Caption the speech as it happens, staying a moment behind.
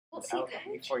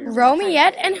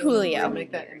Romiette and Julio.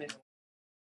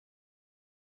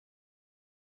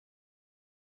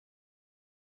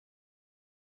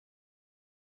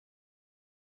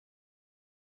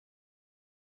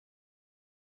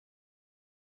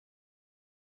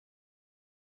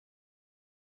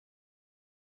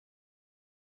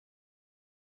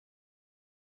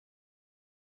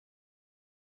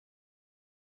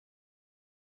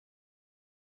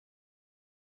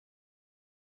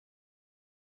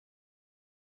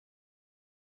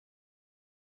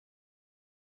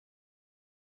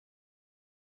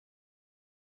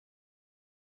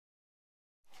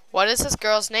 What is this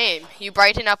girl's name? You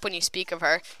brighten up when you speak of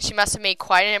her. She must have made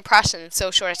quite an impression in so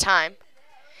short a time.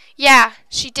 Yeah,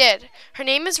 she did. Her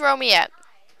name is Romiette.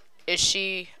 Is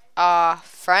she,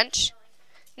 French?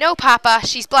 No, Papa,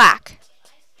 she's black.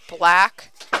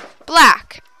 Black?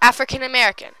 Black. African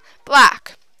American.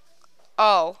 Black.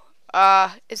 Oh,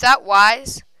 is that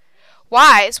wise?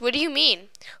 Wise? What do you mean?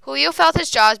 Julio felt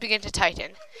his jaws begin to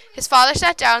tighten. His father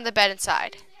sat down on the bed and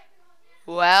sighed.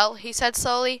 Well, he said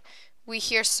slowly, we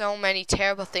hear so many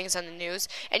terrible things on the news,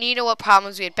 and you know what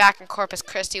problems we had back in Corpus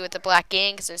Christi with the black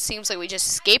gangs, and it seems like we just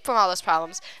escaped from all those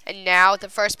problems, and now the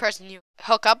first person you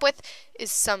hook up with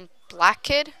is some black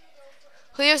kid?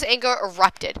 Julio's anger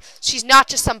erupted. She's not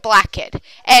just some black kid.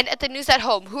 And at the news at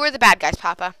home, who are the bad guys,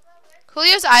 Papa?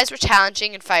 Julio's eyes were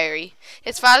challenging and fiery.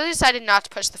 His father decided not to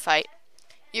push the fight.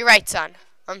 You're right, son.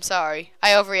 I'm sorry.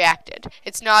 I overreacted.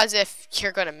 It's not as if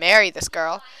you're going to marry this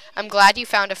girl. I'm glad you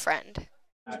found a friend.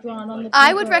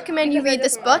 I would recommend you read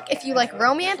this book if you like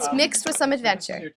romance mixed with some adventure.